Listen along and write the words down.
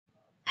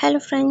Hello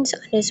friends,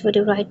 in this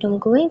video right now I'm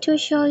going to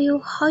show you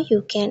how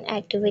you can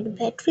activate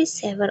battery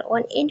saver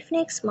on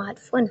Infinix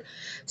smartphone.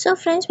 So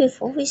friends,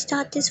 before we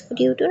start this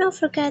video, do not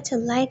forget to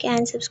like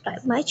and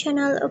subscribe my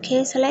channel.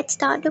 Okay, so let's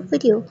start the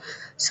video.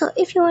 So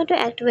if you want to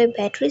activate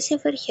battery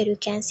saver, here you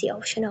can see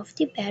option of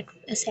the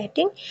battery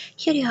setting.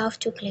 Here you have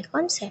to click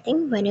on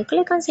setting. When you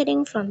click on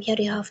setting, from here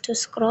you have to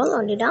scroll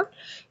on the down.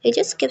 You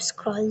just keep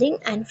scrolling,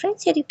 and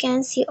friends, here you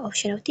can see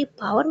option of the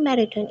power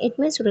marathon. It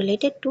means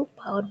related to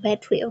power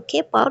battery.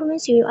 Okay, power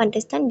means you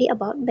understand the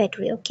about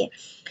battery. Okay,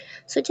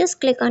 so just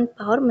click on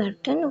power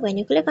marathon. When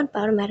you click on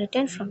power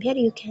marathon, from here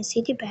you can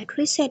see the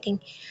battery setting.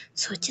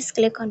 So just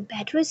click on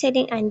battery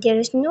setting, and there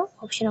is no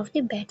option of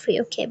the battery.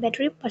 Okay,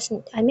 battery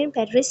percent, I mean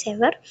battery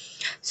saver.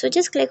 So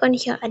just click on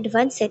here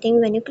advanced setting.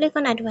 When you click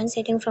on advanced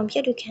setting, from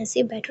here you can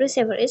see battery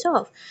saver is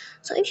off.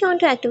 So if you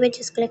want to activate,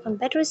 just click on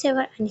battery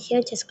saver, and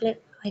here just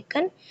click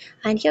icon,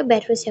 and your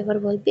battery saver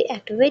will be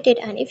activated.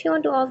 And if you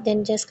want to off,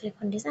 then just click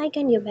on this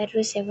icon, your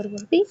battery saver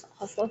will be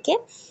off. Okay,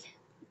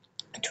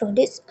 through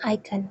this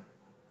icon.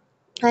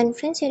 And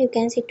friends, here you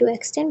can see to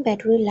extend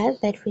battery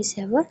life, battery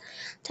saver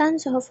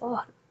turns off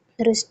or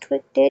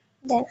restricted.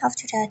 Then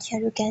after that, here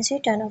you can see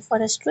turn off for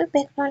restrict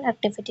background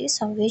activities,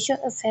 some visual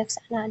effects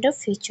and other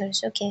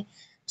features. Okay,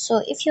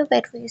 so if your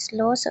battery is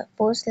low,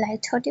 suppose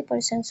like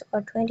 30%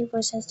 or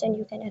 20%, then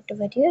you can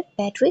activate your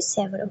battery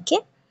saver. Okay,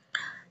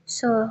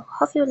 so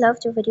hope you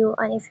loved the video,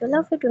 and if you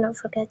love it, do not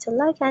forget to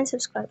like and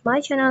subscribe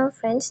my channel.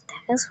 Friends,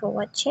 thanks for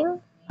watching.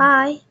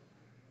 Bye.